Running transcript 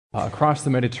across the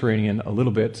Mediterranean a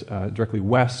little bit, directly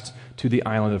west to the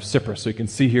island of Cyprus. So you can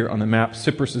see here on the map,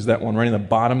 Cyprus is that one right in the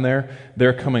bottom there.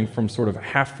 They're coming from sort of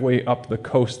halfway up the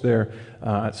coast there,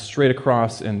 straight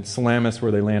across, and Salamis,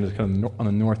 where they land, is kind of on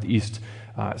the northeast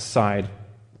side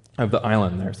of the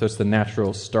island there. So it's the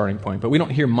natural starting point. But we don't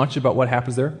hear much about what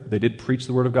happens there. They did preach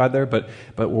the word of God there, but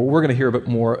what we're going to hear a bit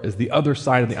more is the other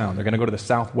side of the island. They're going to go to the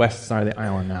southwest side of the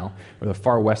island now, or the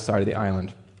far west side of the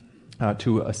island,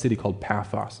 to a city called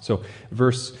Paphos. So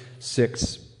verse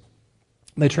 6,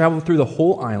 they traveled through the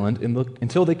whole island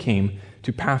until they came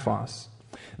to Paphos.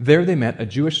 There they met a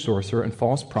Jewish sorcerer and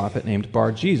false prophet named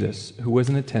Bar-Jesus, who was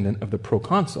an attendant of the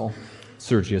proconsul,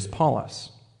 Sergius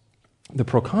Paulus. The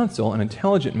proconsul, an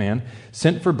intelligent man,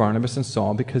 sent for Barnabas and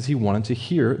Saul because he wanted to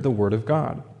hear the word of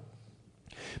God.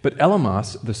 But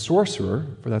Elymas, the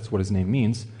sorcerer, for that's what his name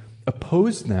means,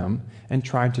 opposed them and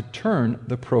tried to turn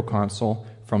the proconsul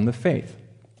from the faith.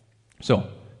 So,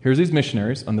 here's these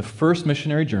missionaries on the first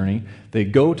missionary journey. They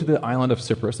go to the island of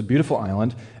Cyprus, a beautiful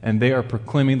island, and they are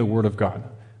proclaiming the word of God.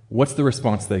 What's the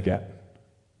response they get?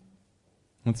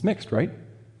 It's mixed, right?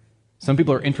 Some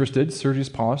people are interested. Sergius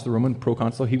Paulus, the Roman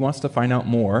proconsul, he wants to find out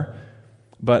more.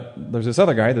 But there's this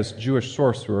other guy, this Jewish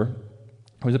sorcerer,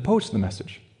 who's opposed to the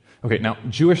message. Okay, now,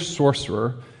 Jewish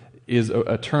sorcerer is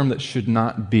a term that should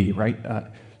not be, right?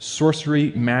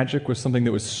 Sorcery, magic was something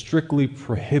that was strictly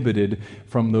prohibited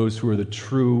from those who were the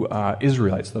true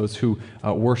Israelites, those who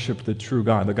worshiped the true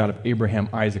God, the God of Abraham,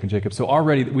 Isaac, and Jacob. So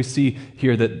already we see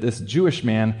here that this Jewish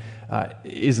man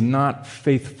is not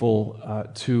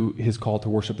faithful to his call to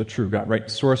worship the true God, right?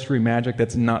 Sorcery, magic,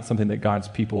 that's not something that God's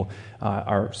people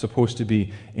are supposed to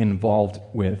be involved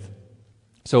with.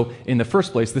 So in the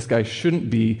first place, this guy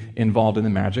shouldn't be involved in the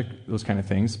magic, those kind of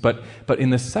things. But in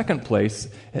the second place,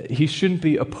 he shouldn't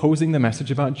be opposing the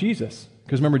message about Jesus.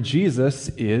 Because remember, Jesus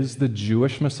is the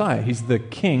Jewish Messiah. He's the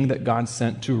king that God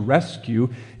sent to rescue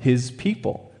his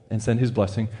people and send his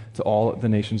blessing to all the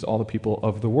nations, all the people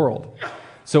of the world.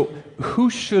 So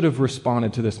who should have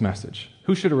responded to this message?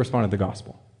 Who should have responded to the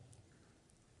gospel?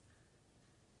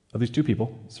 Of these two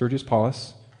people, Sergius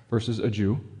Paulus versus a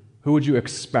Jew, who would you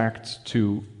expect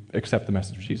to accept the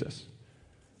message of Jesus?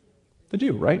 The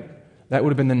Jew, right? That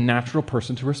would have been the natural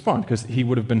person to respond, because he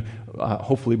would have been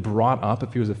hopefully brought up,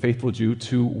 if he was a faithful Jew,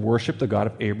 to worship the God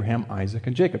of Abraham, Isaac,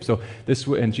 and Jacob. So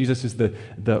and Jesus is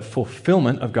the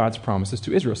fulfillment of God's promises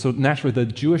to Israel. So naturally, the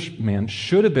Jewish man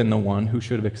should have been the one who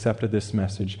should have accepted this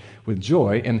message with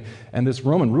joy. And this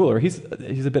Roman ruler, he's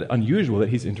a bit unusual that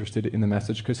he's interested in the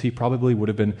message, because he probably would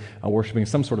have been worshiping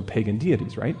some sort of pagan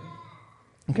deities, right?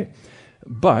 Okay,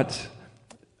 but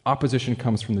opposition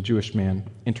comes from the Jewish man,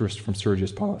 interest from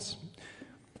Sergius Paulus.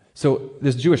 So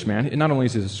this Jewish man, not only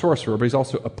is he a sorcerer, but he's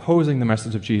also opposing the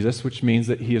message of Jesus, which means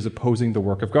that he is opposing the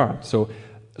work of God. So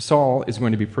Saul is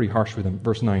going to be pretty harsh with him.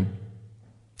 Verse 9.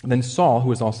 Then Saul,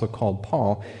 who is also called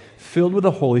Paul, filled with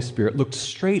the Holy Spirit, looked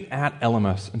straight at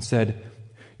Elymas and said,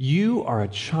 "You are a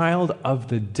child of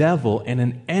the devil and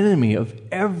an enemy of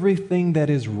everything that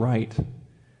is right.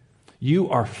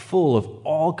 You are full of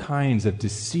all kinds of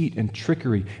deceit and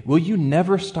trickery. Will you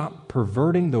never stop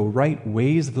perverting the right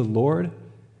ways of the Lord?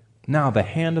 Now the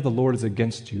hand of the Lord is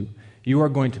against you. You are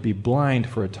going to be blind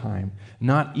for a time,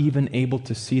 not even able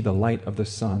to see the light of the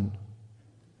sun."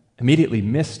 Immediately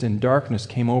mist and darkness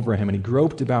came over him, and he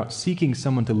groped about, seeking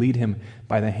someone to lead him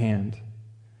by the hand.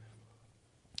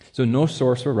 So no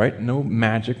sorcerer, right? No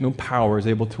magic, no power is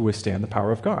able to withstand the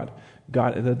power of God.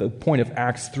 The point of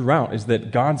Acts throughout is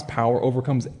that God's power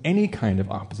overcomes any kind of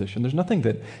opposition. There's nothing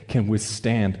that can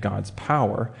withstand God's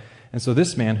power. And so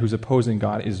this man who's opposing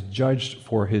God is judged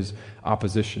for his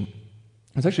opposition.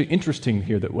 It's actually interesting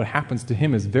here that what happens to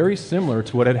him is very similar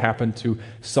to what had happened to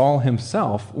Saul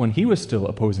himself when he was still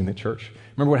opposing the church.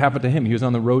 Remember what happened to him? He was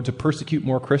on the road to persecute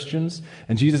more Christians,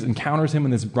 and Jesus encounters him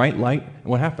in this bright light, and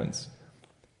what happens?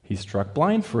 He's struck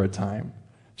blind for a time,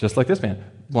 just like this man.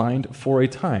 Blind for a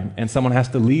time, and someone has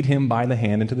to lead him by the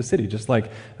hand into the city, just like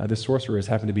this sorcerer is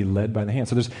having to be led by the hand.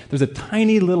 So there's a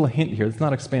tiny little hint here that's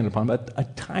not expanded upon, but a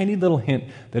tiny little hint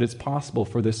that it's possible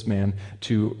for this man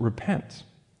to repent.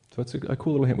 So it's a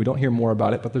cool little hint. We don't hear more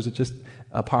about it, but there's just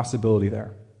a possibility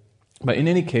there. But in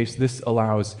any case, this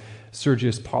allows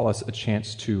Sergius Paulus a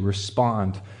chance to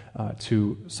respond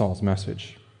to Saul's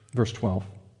message. Verse 12.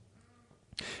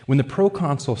 When the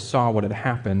proconsul saw what had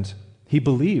happened, he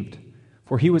believed,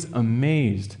 for he was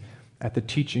amazed at the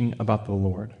teaching about the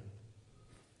Lord.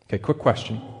 Okay, quick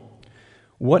question.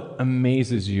 What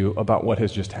amazes you about what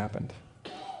has just happened?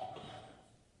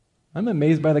 I'm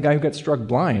amazed by the guy who got struck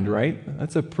blind, right?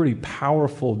 That's a pretty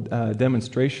powerful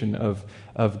demonstration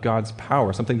of God's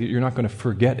power, something that you're not going to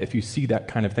forget if you see that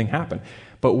kind of thing happen.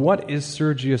 But what is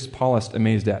Sergius Paulus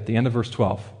amazed at? The end of verse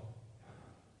 12.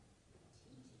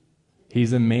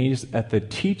 He's amazed at the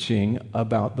teaching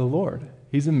about the Lord.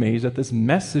 He's amazed at this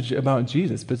message about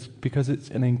Jesus because it's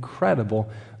an incredible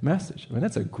message. I mean,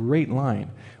 that's a great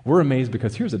line. We're amazed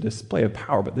because here's a display of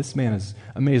power, but this man is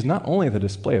amazed not only at the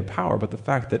display of power, but the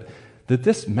fact that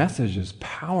this message is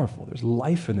powerful. There's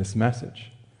life in this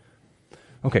message.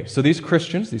 Okay, so these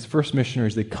Christians, these first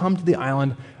missionaries, they come to the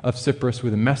island of Cyprus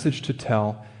with a message to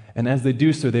tell, and as they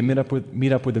do so, they meet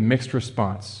up with a mixed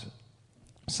response.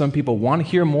 Some people want to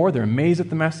hear more, they're amazed at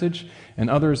the message, and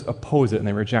others oppose it and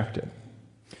they reject it.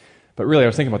 But really, I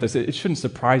was thinking about this. It shouldn't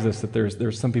surprise us that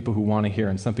there's some people who want to hear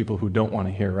and some people who don't want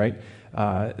to hear, right?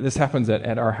 This happens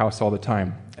at our house all the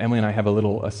time. Emily and I have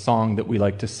a song that we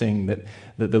like to sing that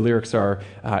the lyrics are,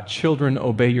 "Children,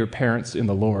 obey your parents in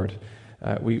the Lord."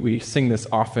 We sing this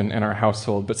often in our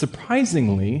household, but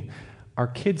surprisingly, our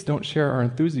kids don't share our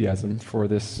enthusiasm for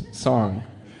this song.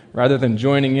 Rather than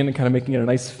joining in and kind of making it a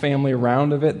nice family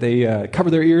round of it, they cover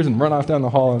their ears and run off down the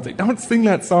hall and say, "Don't sing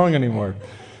that song anymore."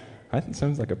 I think it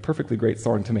sounds like a perfectly great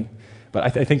song to me. But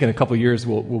I think in a couple of years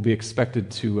we'll be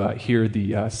expected to hear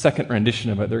the second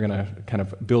rendition of it. They're going to kind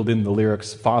of build in the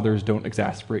lyrics, "Fathers, don't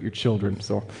exasperate your children."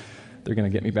 So they're going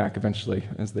to get me back eventually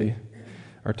as they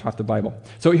are taught the Bible.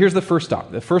 So here's the first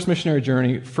stop. The first missionary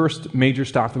journey, first major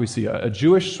stop that we see. A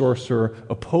Jewish sorcerer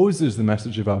opposes the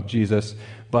message about Jesus,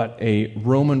 but a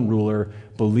Roman ruler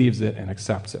believes it and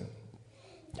accepts it.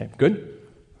 Okay, good?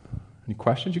 Any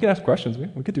questions? You can ask questions.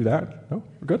 We could do that. No?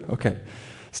 We're good? Okay.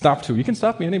 Stop 2. You can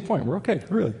stop me at any point. We're okay.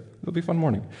 Really. It'll be a fun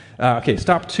morning. Okay,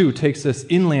 stop 2 takes us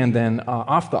inland then,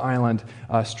 off the island,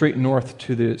 straight north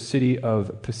to the city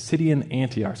of Pisidian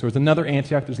Antioch. So there's another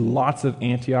Antioch. There's lots of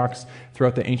Antiochs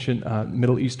throughout the ancient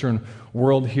Middle Eastern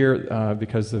world here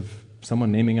because of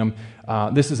someone naming them.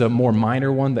 This is a more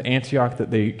minor one. The Antioch that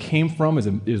they came from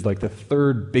is like the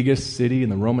third biggest city in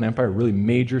the Roman Empire, a really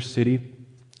major city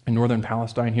in northern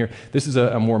Palestine here. This is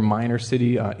a more minor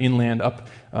city inland up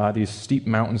these steep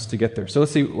mountains to get there. So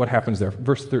let's see what happens there.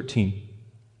 Verse 13.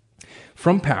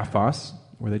 From Paphos,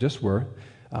 where they just were,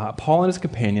 Paul and his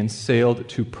companions sailed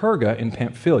to Perga in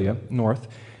Pamphylia, north,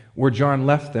 where John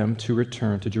left them to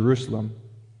return to Jerusalem.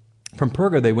 From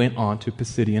Perga they went on to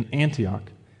Pisidian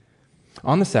Antioch.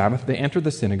 On the Sabbath they entered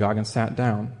the synagogue and sat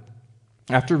down.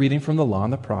 After reading from the law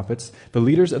and the prophets, the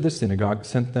leaders of the synagogue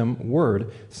sent them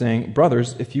word, saying,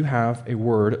 "Brothers, if you have a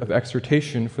word of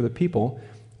exhortation for the people,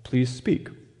 please speak."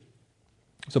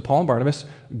 So Paul and Barnabas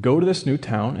go to this new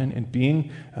town, and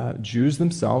being Jews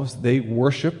themselves, they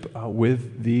worship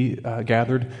with the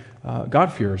gathered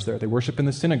God-fearers there. They worship in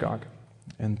the synagogue.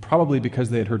 And probably because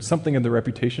they had heard something of their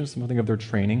reputation, something of their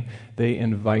training, they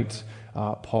invite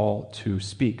Paul to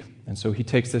speak. And so he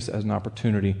takes this as an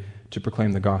opportunity to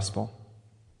proclaim the gospel.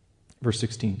 Verse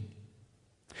 16.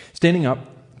 Standing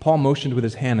up, Paul motioned with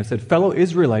his hand and said, "Fellow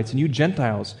Israelites and you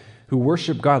Gentiles who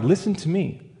worship God, listen to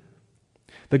me.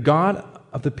 The God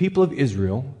of the people of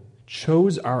Israel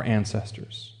chose our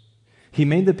ancestors. He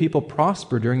made the people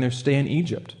prosper during their stay in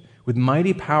Egypt. With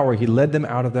mighty power he led them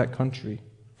out of that country.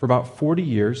 For about 40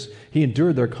 years he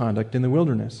endured their conduct in the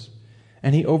wilderness.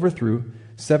 And he overthrew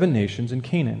 7 nations in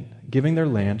Canaan, giving their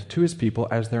land to his people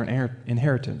as their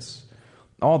inheritance.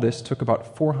 All this took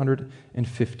about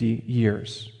 450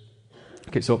 years."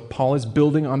 Okay, so Paul is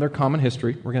building on their common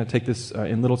history. We're going to take this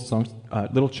in little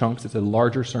chunks. It's a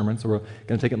larger sermon, so we're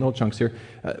going to take it in little chunks here.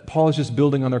 Paul is just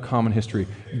building on their common history.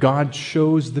 God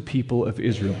chose the people of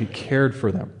Israel. He cared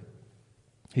for them.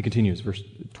 He continues, verse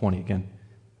 20 again.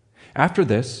 After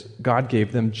this, God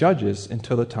gave them judges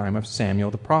until the time of Samuel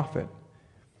the prophet.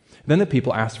 Then the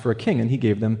people asked for a king, and he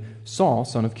gave them Saul,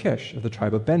 son of Kish, of the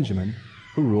tribe of Benjamin,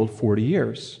 who ruled 40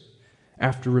 years.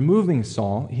 After removing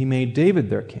Saul, he made David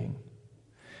their king.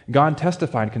 God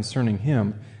testified concerning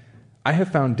him, "I have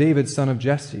found David, son of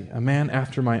Jesse, a man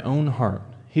after my own heart.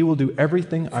 He will do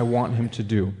everything I want him to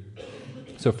do."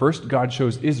 So first, God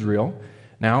chose Israel.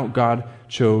 Now, God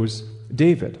chose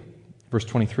David. Verse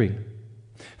 23.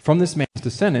 From this man's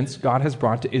descendants, God has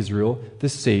brought to Israel the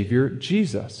Savior,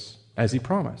 Jesus, as he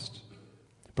promised.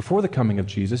 Before the coming of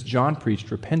Jesus, John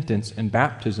preached repentance and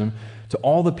baptism to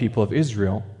all the people of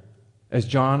Israel. As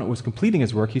John was completing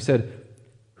his work, he said,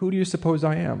 "Who do you suppose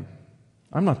I am?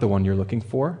 I'm not the one you're looking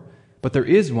for, but there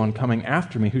is one coming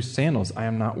after me whose sandals I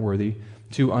am not worthy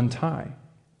to untie."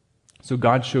 So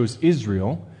God chose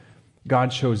Israel,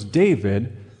 God chose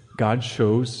David, God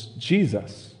chose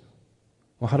Jesus.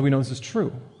 Well, how do we know this is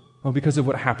true? Well, because of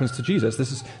what happens to Jesus.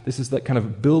 This is that kind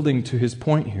of building to his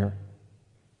point here.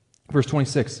 Verse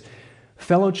 26,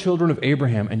 fellow children of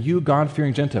Abraham, and you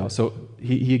God-fearing Gentiles. So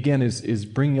he again is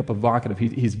bringing up a vocative.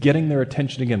 He's getting their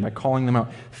attention again by calling them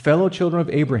out. Fellow children of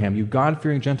Abraham, you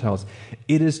God-fearing Gentiles,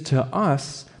 it is to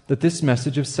us that this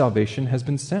message of salvation has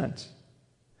been sent.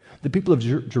 The people of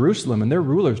Jerusalem and their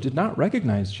rulers did not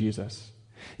recognize Jesus.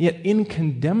 Yet in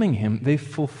condemning him, they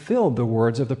fulfilled the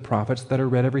words of the prophets that are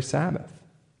read every Sabbath.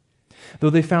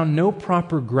 Though they found no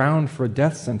proper ground for a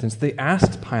death sentence, they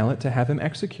asked Pilate to have him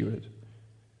executed.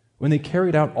 When they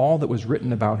carried out all that was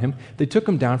written about him, they took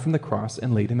him down from the cross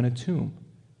and laid him in a tomb.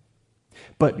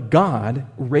 But God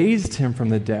raised him from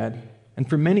the dead, and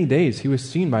for many days he was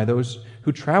seen by those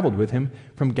who traveled with him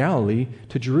from Galilee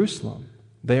to Jerusalem.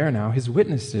 They are now his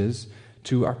witnesses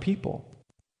to our people.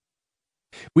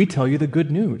 We tell you the good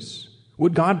news.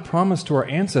 What God promised to our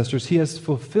ancestors, he has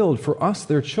fulfilled for us,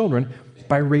 their children,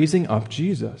 by raising up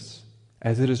Jesus.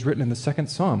 As it is written in the second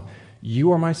Psalm,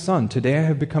 you are my son, today I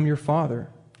have become your father.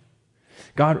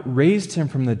 God raised him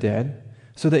from the dead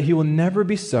so that he will never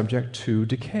be subject to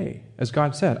decay. As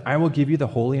God said, I will give you the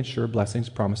holy and sure blessings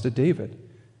promised to David.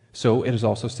 So it is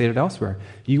also stated elsewhere,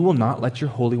 you will not let your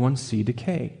Holy One see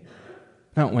decay.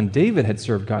 Now, when David had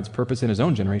served God's purpose in his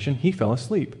own generation, he fell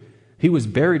asleep. He was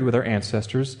buried with our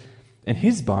ancestors, and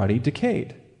his body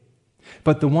decayed.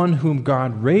 But the one whom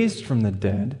God raised from the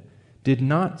dead did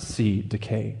not see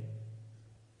decay.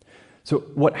 So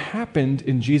what happened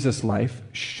in Jesus' life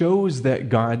shows that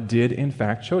God did in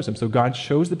fact choose him. So God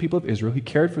chose the people of Israel. He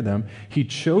cared for them. He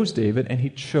chose David, and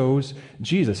he chose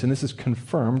Jesus. And this is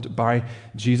confirmed by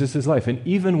Jesus' life. And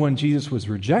even when Jesus was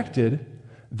rejected,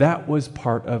 that was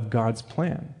part of God's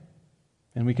plan.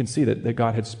 And we can see that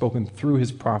God had spoken through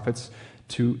his prophets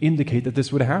to indicate that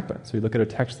this would happen. So you look at a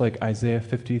text like Isaiah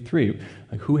 53,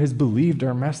 like, who has believed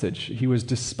our message? He was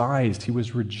despised. He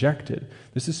was rejected.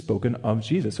 This is spoken of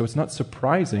Jesus. So it's not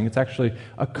surprising. It's actually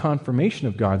a confirmation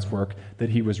of God's work that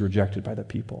he was rejected by the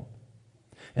people.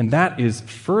 And that is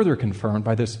further confirmed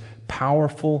by this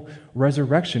powerful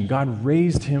resurrection. God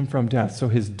raised him from death. So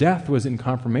his death was in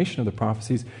confirmation of the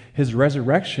prophecies. His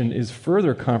resurrection is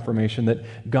further confirmation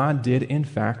that God did, in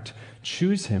fact,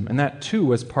 choose him. And that, too,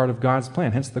 was part of God's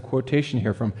plan. Hence the quotation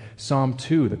here from Psalm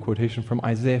 2, the quotation from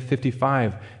Isaiah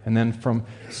 55, and then from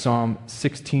Psalm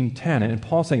 16:10. And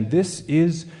Paul's saying this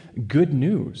is good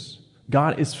news.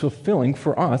 God is fulfilling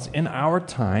for us in our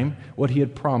time what he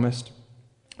had promised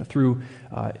through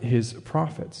his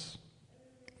prophets.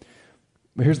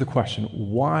 But here's the question.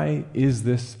 Why is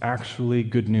this actually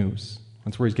good news?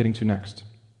 That's where he's getting to next.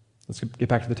 Let's get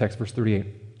back to the text, verse 38.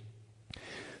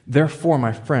 Therefore,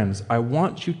 my friends, I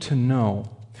want you to know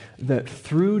that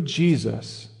through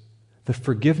Jesus, the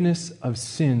forgiveness of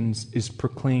sins is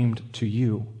proclaimed to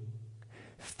you.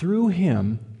 Through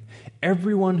him,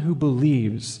 everyone who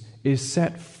believes is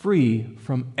set free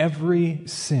from every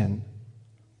sin,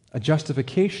 a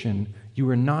justification you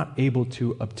were not able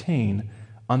to obtain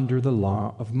under the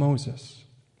law of Moses.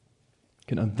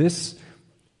 Okay, now this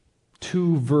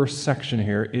 2-verse section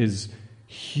here is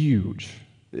huge.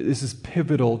 This is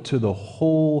pivotal to the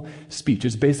whole speech.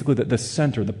 It's basically the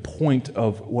center, the point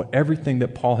of everything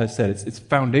that Paul has said. It's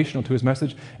foundational to his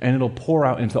message, and it'll pour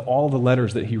out into all the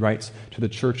letters that he writes to the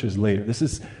churches later. This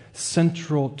is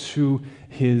central to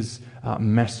his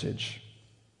message.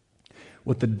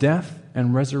 What the death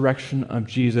and resurrection of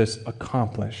Jesus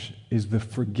accomplish is the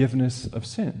forgiveness of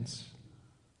sins.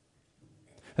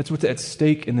 That's what's at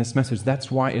stake in this message. That's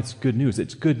why it's good news.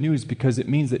 It's good news because it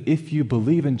means that if you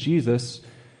believe in Jesus,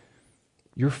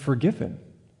 you're forgiven.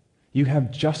 You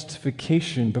have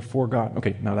justification before God.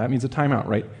 Okay, now that means a timeout,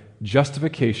 right?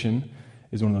 Justification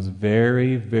is one of those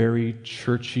very, very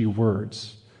churchy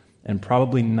words. And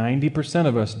probably 90%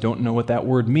 of us don't know what that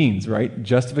word means, right?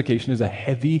 Justification is a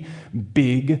heavy,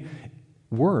 big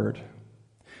word.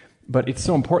 But it's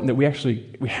so important that we have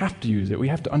to use it. We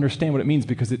have to understand what it means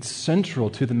because it's central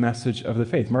to the message of the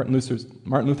faith. Martin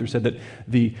Luther said that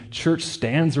the church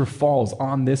stands or falls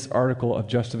on this article of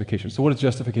justification. So what is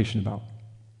justification about?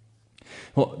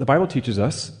 Well, the Bible teaches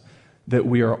us that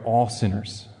we are all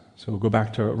sinners. So we'll go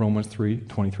back to Romans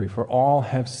 3:23. For all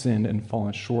have sinned and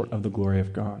fallen short of the glory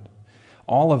of God.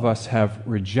 All of us have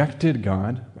rejected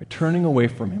God by turning away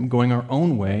from him, going our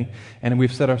own way, and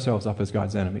we've set ourselves up as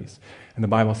God's enemies. And the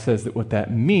Bible says that what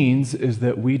that means is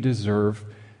that we deserve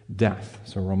death.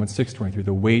 So Romans 6:23,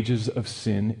 the wages of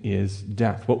sin is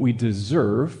death. What we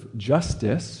deserve,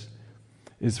 justice,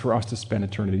 is for us to spend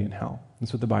eternity in hell.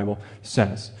 That's what the Bible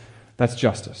says. That's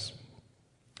justice.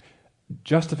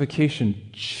 Justification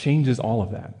changes all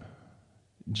of that.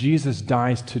 Jesus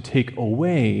dies to take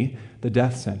away the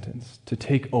death sentence, to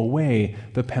take away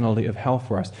the penalty of hell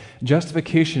for us.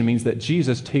 Justification means that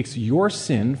Jesus takes your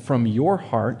sin from your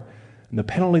heart, and the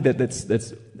penalty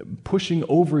that's pushing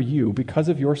over you because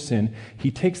of your sin,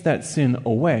 he takes that sin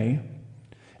away,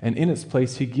 and in its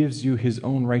place, he gives you his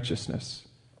own righteousness.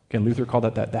 Again, Luther called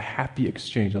that the happy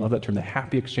exchange. I love that term, the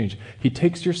happy exchange. He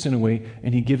takes your sin away,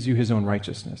 and he gives you his own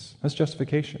righteousness. That's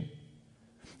justification.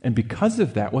 And because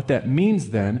of that, what that means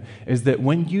then is that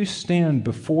when you stand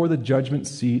before the judgment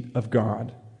seat of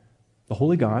God, the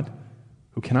holy God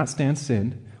who cannot stand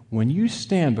sin, when you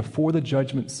stand before the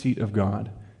judgment seat of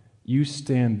God, you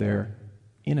stand there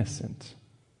innocent,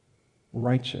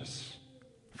 righteous,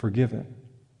 forgiven.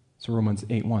 So Romans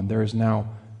 8:1, there is now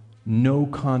no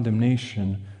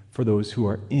condemnation for those who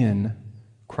are in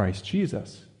Christ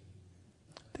Jesus.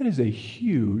 That is a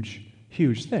huge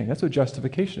thing. That's what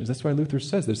justification is. That's why Luther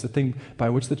says there's the thing by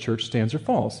which the church stands or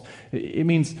falls. It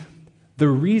means the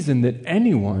reason that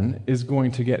anyone is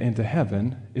going to get into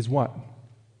heaven is what?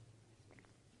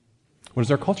 What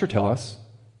does our culture tell us?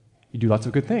 You do lots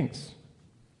of good things.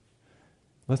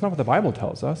 Well, that's not what the Bible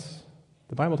tells us.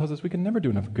 The Bible tells us we can never do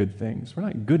enough good things. We're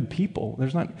not good people.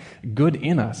 There's not good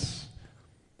in us.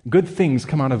 Good things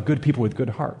come out of good people with good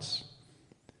hearts.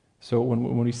 So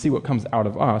when we see what comes out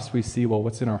of us, we see, well,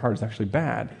 what's in our heart is actually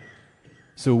bad.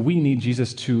 So we need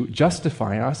Jesus to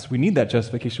justify us. We need that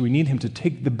justification. We need him to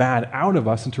take the bad out of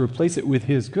us and to replace it with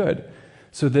his good.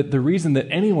 So that the reason that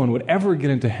anyone would ever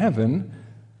get into heaven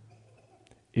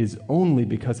is only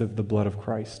because of the blood of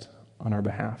Christ on our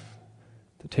behalf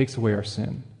that takes away our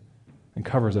sin and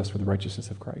covers us with the righteousness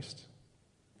of Christ.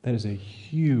 That is a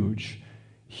huge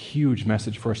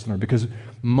message for us to learn, because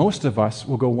most of us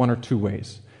will go one or two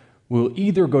ways. We'll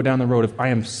either go down the road of, I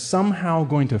am somehow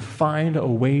going to find a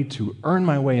way to earn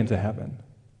my way into heaven,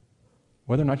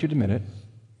 whether or not you'd admit it,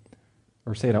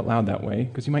 or say it out loud that way,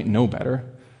 because you might know better.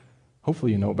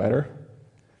 Hopefully you know better.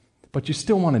 But you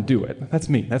still want to do it. That's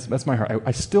me. That's my heart.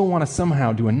 I still want to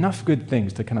somehow do enough good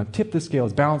things to kind of tip the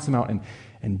scales, balance them out,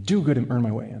 and do good and earn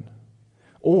my way in.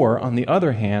 Or, on the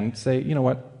other hand, say, you know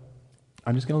what?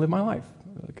 I'm just going to live my life.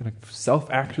 Kind of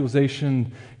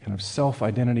self-actualization, kind of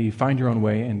self-identity, find your own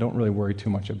way, and don't really worry too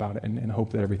much about it, and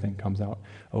hope that everything comes out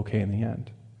okay in the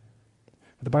end.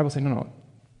 But the Bible says, no,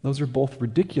 those are both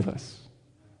ridiculous.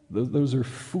 Those are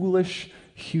foolish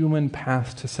human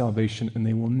paths to salvation, and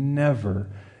they will never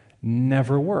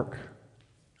work.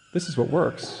 This is what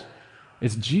works.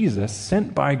 It's Jesus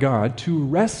sent by God to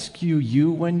rescue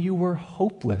you when you were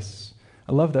hopeless.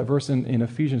 I love that verse in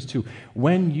Ephesians 2.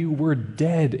 When you were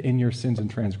dead in your sins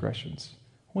and transgressions.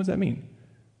 What does that mean?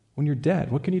 When you're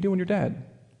dead. What can you do when you're dead?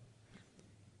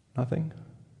 Nothing.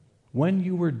 When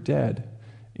you were dead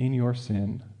in your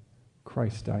sin,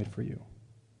 Christ died for you.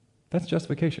 That's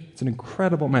justification. It's an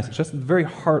incredible message. That's the very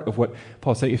heart of what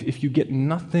Paul's saying. If you get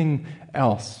nothing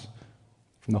else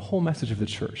from the whole message of the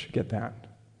church, get that.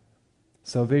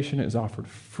 Salvation is offered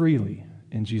freely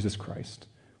in Jesus Christ.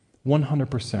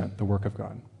 100% the work of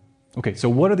God. Okay, so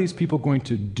what are these people going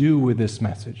to do with this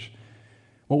message?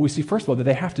 Well, we see, first of all, that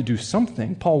they have to do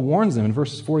something. Paul warns them in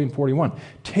verses 40 and 41.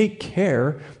 Take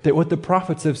care that what the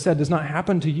prophets have said does not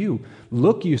happen to you.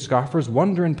 Look, you scoffers,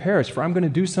 wonder and perish, for I'm going to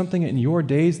do something in your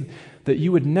days that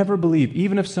you would never believe,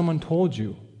 even if someone told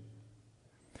you.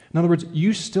 In other words,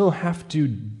 you still have to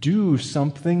do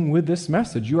something with this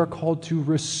message. You are called to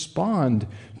respond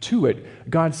to it.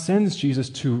 God sends Jesus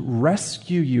to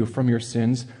rescue you from your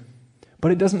sins, but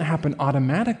it doesn't happen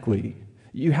automatically.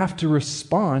 You have to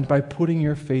respond by putting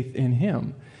your faith in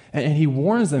him. And he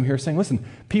warns them here, saying, listen,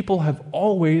 people have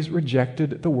always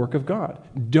rejected the work of God.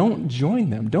 Don't join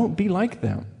them. Don't be like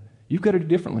them. You've got to do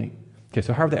differently. Okay,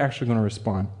 so how are they actually going to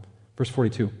respond? Verse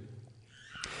 42.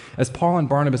 As Paul and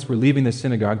Barnabas were leaving the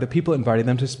synagogue, the people invited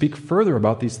them to speak further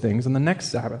about these things on the next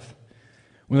Sabbath.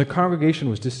 When the congregation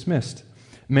was dismissed,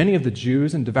 many of the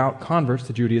Jews and devout converts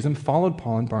to Judaism followed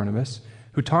Paul and Barnabas,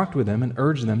 who talked with them and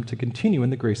urged them to continue in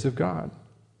the grace of God.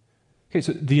 Okay,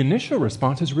 so the initial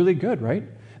response is really good, right?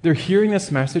 They're hearing this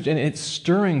message, and it's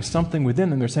stirring something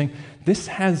within them. They're saying, this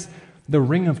has the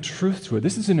ring of truth to it.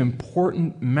 This is an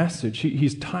important message.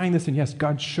 He's tying this in. Yes,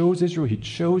 God chose Israel. He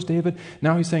chose David.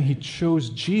 Now he's saying he chose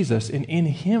Jesus, and in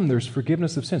him there's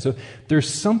forgiveness of sin. So there's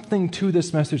something to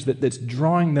this message that's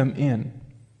drawing them in.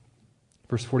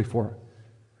 Verse 44.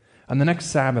 On the next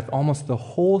Sabbath, almost the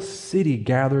whole city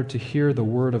gathered to hear the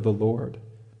word of the Lord.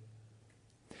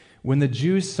 When the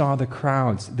Jews saw the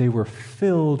crowds, they were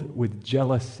filled with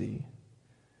jealousy.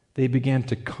 They began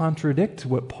to contradict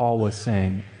what Paul was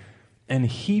saying and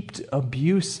heaped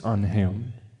abuse on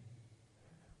him.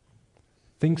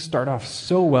 Things start off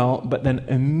so well, but then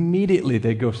immediately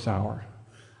they go sour.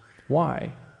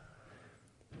 Why?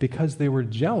 Because they were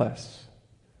jealous.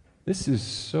 This is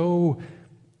so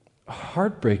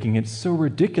heartbreaking. It's so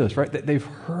ridiculous, right? That they've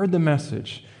heard the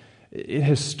message. It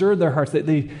has stirred their hearts.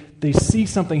 They see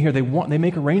something here. They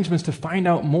make arrangements to find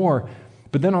out more.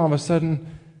 But then all of a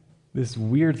sudden, this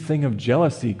weird thing of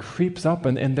jealousy creeps up,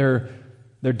 and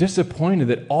they're disappointed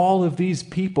that all of these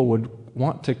people would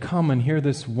want to come and hear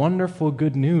this wonderful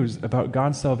good news about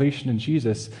God's salvation in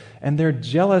Jesus, and they're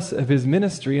jealous of his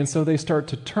ministry, and so they start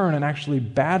to turn and actually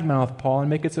badmouth Paul and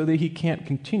make it so that he can't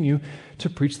continue to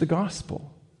preach the gospel.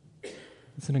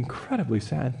 It's an incredibly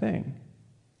sad thing.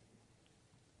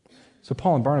 So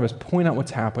Paul and Barnabas point out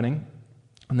what's happening,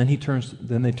 and then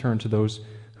they turn to those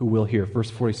who will hear. Verse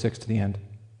 46 to the end.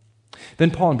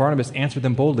 Then Paul and Barnabas answered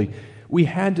them boldly, "We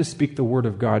had to speak the word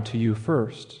of God to you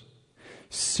first.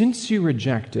 Since you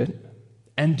reject it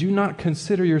and do not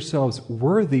consider yourselves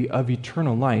worthy of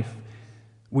eternal life,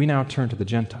 we now turn to the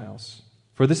Gentiles.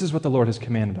 For this is what the Lord has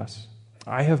commanded us.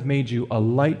 I have made you a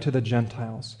light to the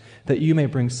Gentiles, that you may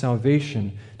bring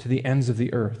salvation to the ends of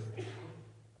the earth."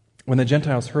 When the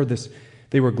Gentiles heard this,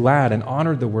 they were glad and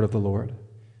honored the word of the Lord,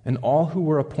 and all who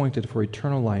were appointed for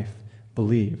eternal life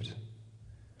believed.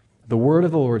 The word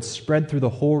of the Lord spread through the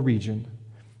whole region,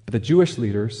 but the Jewish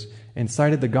leaders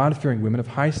incited the God-fearing women of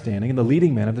high standing and the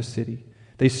leading men of the city.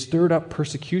 They stirred up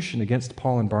persecution against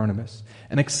Paul and Barnabas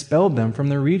and expelled them from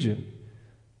their region.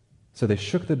 So they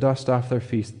shook the dust off their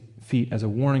feet as a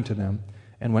warning to them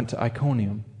and went to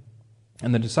Iconium.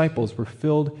 And the disciples were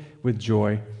filled with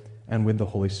joy and with the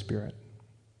Holy Spirit.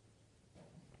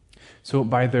 So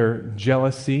by their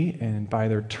jealousy and by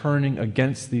their turning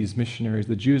against these missionaries,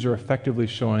 the Jews are effectively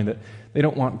showing that they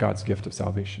don't want God's gift of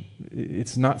salvation.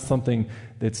 It's not something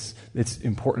that's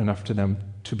important enough to them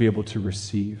to be able to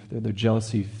receive. Their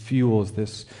jealousy fuels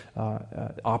this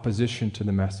opposition to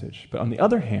the message. But on the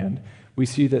other hand, we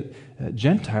see that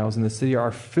Gentiles in the city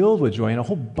are filled with joy, and a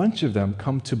whole bunch of them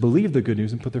come to believe the good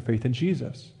news and put their faith in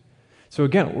Jesus. So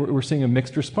again, we're seeing a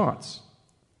mixed response.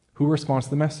 Who responds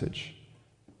to the message?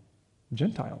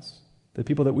 Gentiles. The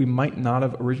people that we might not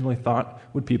have originally thought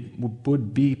would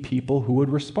be people who would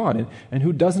respond. And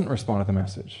who doesn't respond to the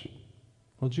message?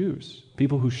 Well, Jews.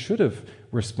 People who should have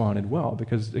responded well,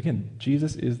 because, again,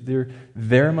 Jesus is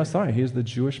their Messiah. He is the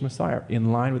Jewish Messiah,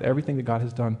 in line with everything that God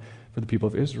has done for the people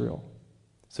of Israel.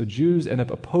 So Jews end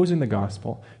up opposing the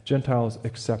gospel. Gentiles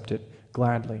accept it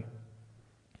gladly.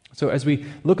 So as we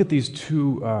look at these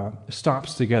two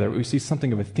stops together, we see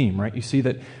something of a theme, right? You see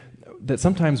that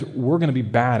sometimes we're going to be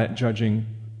bad at judging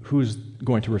who's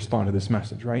going to respond to this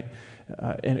message, right?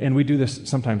 And we do this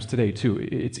sometimes today too.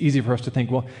 It's easy for us to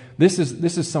think, well, this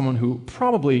is someone who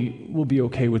probably will be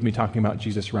okay with me talking about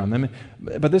Jesus around them,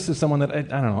 but this is someone that, I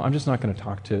don't know, I'm just not going to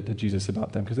talk to Jesus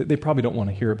about them because they probably don't want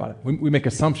to hear about it. We make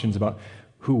assumptions about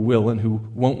who will and who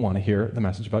won't want to hear the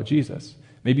message about Jesus.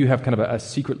 Maybe you have kind of a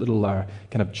secret little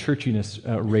kind of churchiness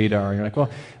radar. You're like,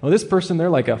 well, this person, they're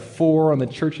like a 4 on the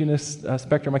churchiness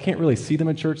spectrum. I can't really see them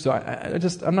in church, so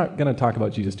I'm not going to talk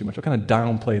about Jesus too much. I'll kind of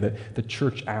downplay the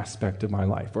church aspect of my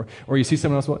life. Or you see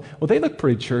someone else, well, they look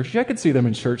pretty churchy. I could see them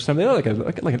in church. They're like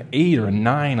an 8 or a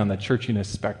 9 on the churchiness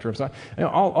spectrum. So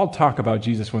I'll talk about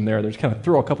Jesus when they're there. Just kind of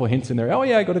throw a couple of hints in there. Oh,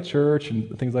 yeah, I go to church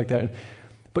and things like that.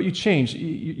 But you change.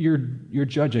 You're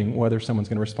judging whether someone's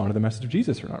going to respond to the message of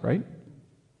Jesus or not, right?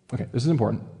 Okay, this is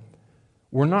important.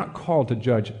 We're not called to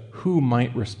judge who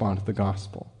might respond to the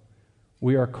gospel.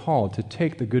 We are called to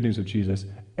take the good news of Jesus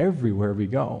everywhere we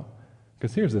go.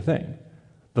 Because here's the thing.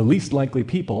 The least likely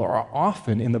people are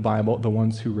often in the Bible the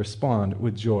ones who respond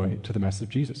with joy to the message of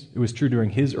Jesus. It was true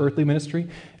during his earthly ministry,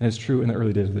 and it's true in the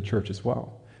early days of the church as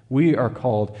well. We are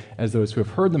called, as those who have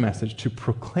heard the message, to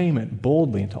proclaim it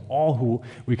boldly to all who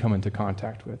we come into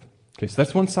contact with. Okay, so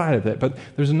that's one side of it, but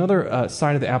there's another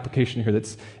side of the application here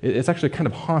it's actually kind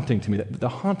of haunting to me. The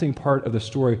haunting part of the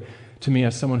story to me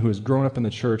as someone who has grown up in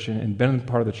the church and been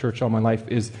part of the church all my life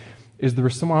is the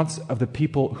response of the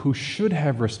people who should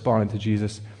have responded to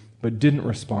Jesus but didn't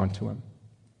respond to him.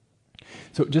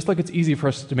 So just like it's easy for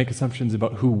us to make assumptions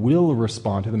about who will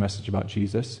respond to the message about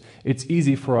Jesus, it's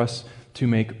easy for us to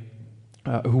make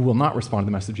who will not respond to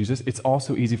the message of Jesus. It's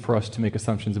also easy for us to make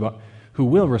assumptions about who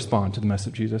will respond to the message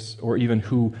of Jesus, or even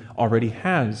who already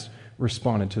has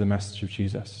responded to the message of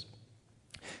Jesus.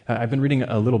 I've been reading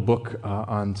a little book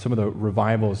on some of the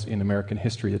revivals in American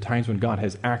history, the times when God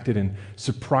has acted in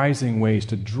surprising ways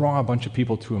to draw a bunch of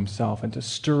people to himself and to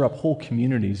stir up whole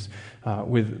communities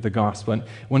with the gospel. And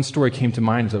one story came to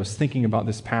mind as I was thinking about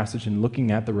this passage and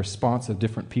looking at the response of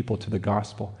different people to the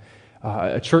gospel.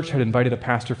 a church had invited a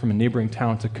pastor from a neighboring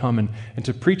town to come and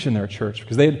to preach in their church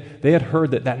because they had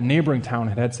heard that neighboring town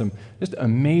had some just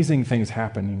amazing things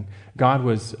happening. God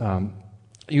was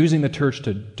using the church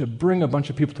to bring a bunch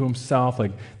of people to himself,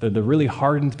 like the really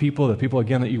hardened people, the people,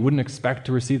 again, that you wouldn't expect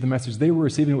to receive the message. They were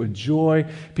receiving it with joy.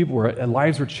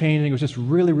 Lives were changing. It was just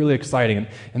really, really exciting.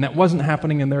 And that wasn't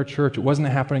happening in their church. It wasn't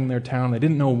happening in their town. They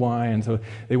didn't know why, and so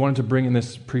they wanted to bring in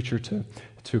this preacher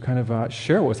to kind of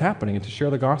share what was happening and to share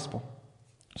the gospel.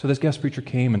 So this guest preacher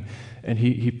came and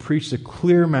he preached a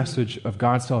clear message of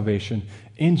God's salvation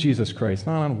in Jesus Christ,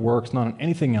 not on works, not on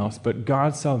anything else, but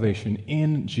God's salvation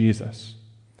in Jesus.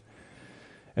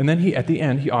 And then at the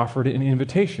end, he offered an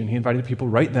invitation. He invited people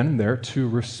right then and there to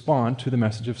respond to the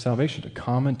message of salvation, to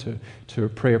come and to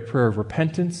pray a prayer of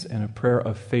repentance and a prayer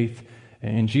of faith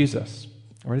in Jesus,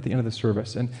 right at the end of the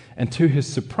service. And to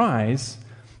his surprise,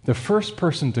 the first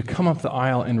person to come up the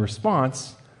aisle in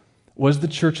response was the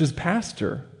church's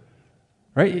pastor.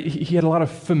 Right? He had a lot of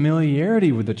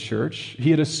familiarity with the church.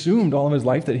 He had assumed all of his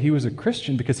life that he was a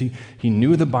Christian because he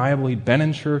knew the Bible, he'd been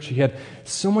in church, he had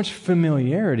so much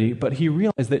familiarity, but he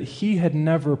realized that he had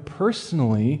never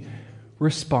personally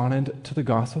responded to the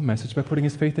gospel message by putting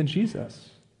his faith in Jesus.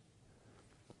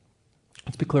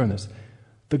 Let's be clear on this.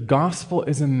 The gospel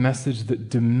is a message that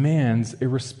demands a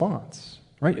response.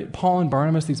 Right? Paul and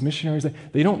Barnabas, these missionaries,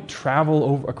 they don't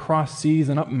travel across seas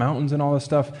and up mountains and all this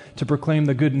stuff to proclaim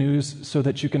the good news so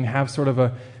that you can have sort of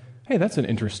a, hey, that's an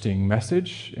interesting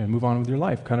message, and move on with your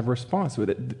life kind of response with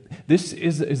it. This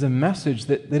is a message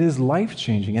that is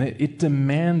life-changing, and it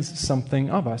demands something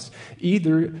of us.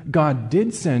 Either God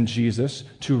did send Jesus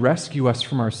to rescue us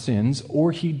from our sins,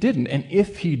 or he didn't. And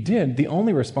if he did, the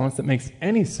only response that makes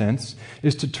any sense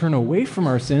is to turn away from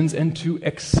our sins and to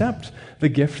accept the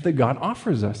gift that God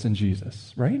offers us in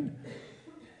Jesus, right?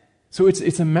 So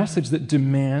it's a message that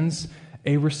demands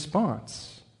a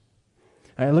response.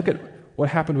 I look at what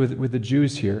happened with the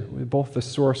Jews here, with both the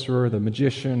sorcerer, the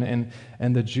magician,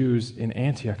 and the Jews in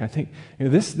Antioch. I think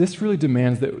this really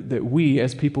demands that we,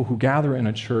 as people who gather in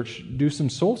a church, do some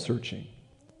soul searching.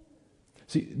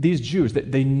 See, these Jews,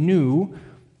 they knew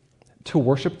to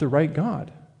worship the right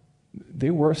God.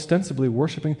 They were ostensibly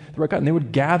worshiping the right God, and they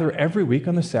would gather every week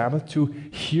on the Sabbath to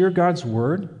hear God's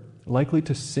word, likely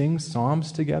to sing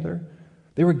psalms together.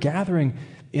 They were gathering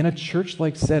in a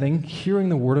church-like setting, hearing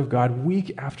the word of God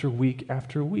week after week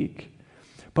after week.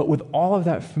 But with all of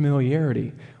that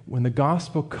familiarity, when the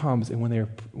gospel comes and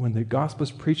when the gospel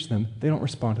is preached to them, they don't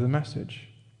respond to the message.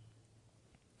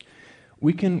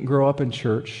 We can grow up in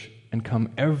church and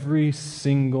come every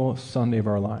single Sunday of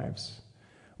our lives.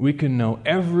 We can know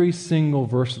every single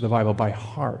verse of the Bible by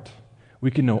heart.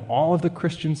 We can know all of the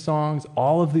Christian songs,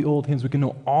 all of the old hymns. We can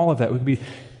know all of that. We can be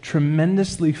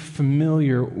tremendously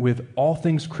familiar with all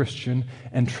things Christian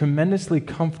and tremendously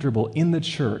comfortable in the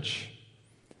church.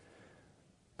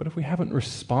 But if we haven't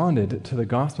responded to the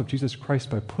gospel of Jesus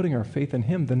Christ by putting our faith in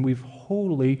him, then we've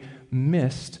wholly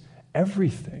missed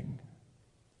everything.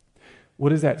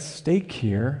 What is at stake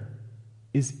here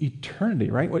is eternity,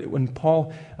 right? When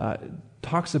Paul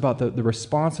talks about the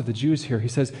response of the Jews here, he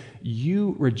says,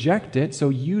 you reject it, so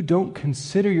you don't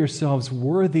consider yourselves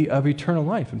worthy of eternal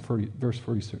life, in verse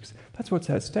 46. That's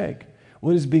what's at stake.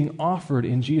 What is being offered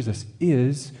in Jesus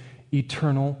is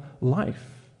eternal life.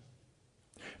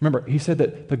 Remember, he said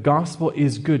that the gospel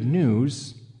is good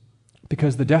news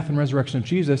because the death and resurrection of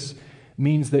Jesus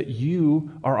means that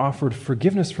you are offered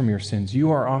forgiveness from your sins.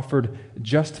 You are offered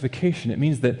justification. It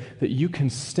means that you can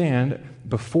stand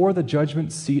before the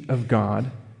judgment seat of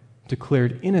God,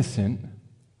 declared innocent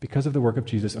because of the work of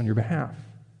Jesus on your behalf.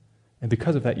 And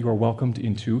because of that, you are welcomed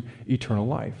into eternal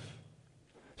life.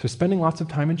 So spending lots of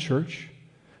time in church,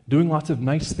 doing lots of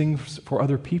nice things for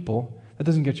other people, that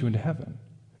doesn't get you into heaven.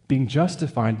 Being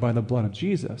justified by the blood of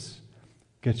Jesus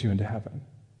gets you into heaven.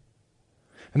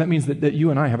 And that means that you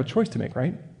and I have a choice to make,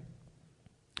 right?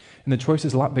 And the choice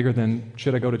is a lot bigger than,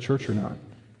 should I go to church or not?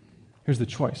 Here's the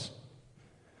choice.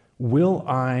 Will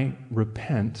I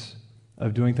repent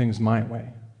of doing things my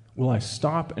way? Will I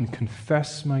stop and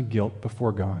confess my guilt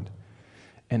before God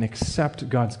and accept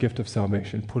God's gift of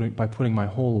salvation by putting my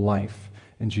whole life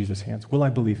in Jesus' hands? Will I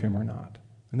believe him or not?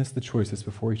 And this is the choice that's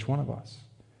before each one of us.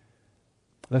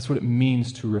 That's what it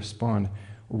means to respond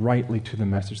rightly to the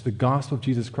message. The gospel of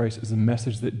Jesus Christ is a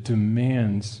message that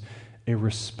demands a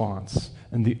response.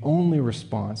 And the only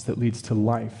response that leads to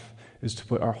life is to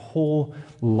put our whole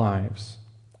lives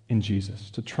in Jesus,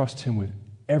 to trust him with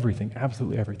everything,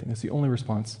 absolutely everything. That's the only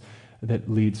response that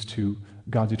leads to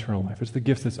God's eternal life. It's the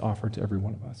gift that's offered to every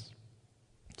one of us.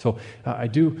 So I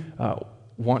do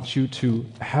want you to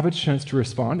have a chance to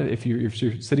respond. If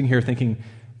you're sitting here thinking,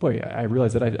 boy, I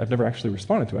realize that I've never actually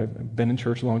responded to it. I've been in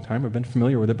church a long time. I've been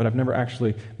familiar with it, but I've never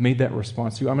actually made that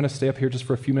response to you. I'm going to stay up here just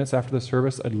for a few minutes after the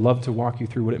service. I'd love to walk you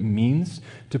through what it means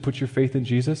to put your faith in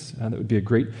Jesus. That would be a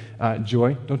great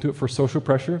joy. Don't do it for social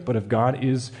pressure, but if God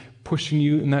is pushing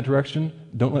you in that direction,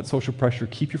 don't let social pressure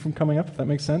keep you from coming up, if that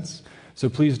makes sense. So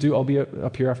please do. I'll be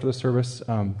up here after the service.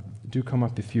 Do come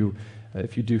up if you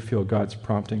do feel God's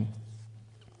prompting.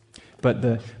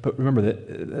 But remember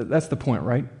that's the point,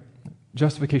 right?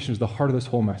 Justification is the heart of this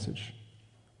whole message.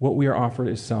 What we are offered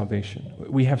is salvation.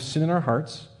 We have sin in our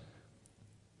hearts.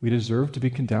 We deserve to be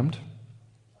condemned.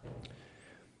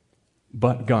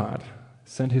 But God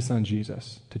sent his son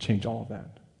Jesus to change all of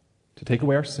that, to take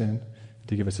away our sin,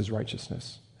 to give us his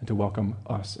righteousness, and to welcome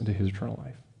us into his eternal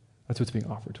life. That's what's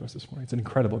being offered to us this morning. It's an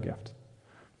incredible gift.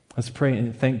 Let's pray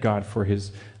and thank God for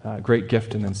his great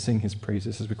gift and then sing his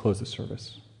praises as we close the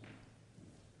service.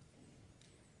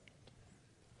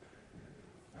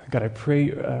 God, I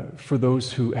pray for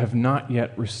those who have not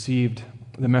yet received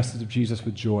the message of Jesus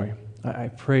with joy. I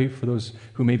pray for those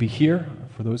who may be here,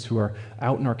 for those who are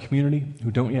out in our community,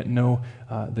 who don't yet know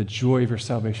the joy of your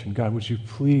salvation. God, would you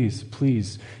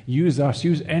please use us,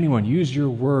 use anyone, use your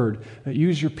word,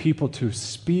 use your people to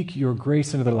speak your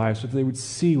grace into their lives so that they would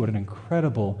see what an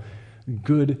incredible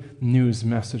good news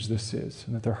message this is,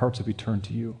 and that their hearts would be turned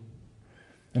to you.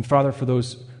 And Father, for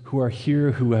those who are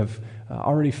here who have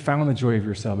already found the joy of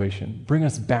your salvation, bring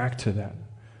us back to that.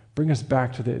 Bring us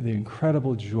back to the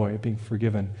incredible joy of being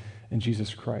forgiven in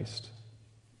Jesus Christ.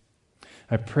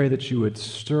 I pray that you would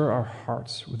stir our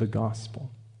hearts with the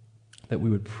gospel, that we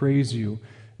would praise you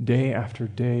day after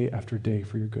day after day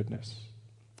for your goodness.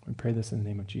 We pray this in the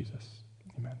name of Jesus.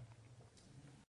 Amen.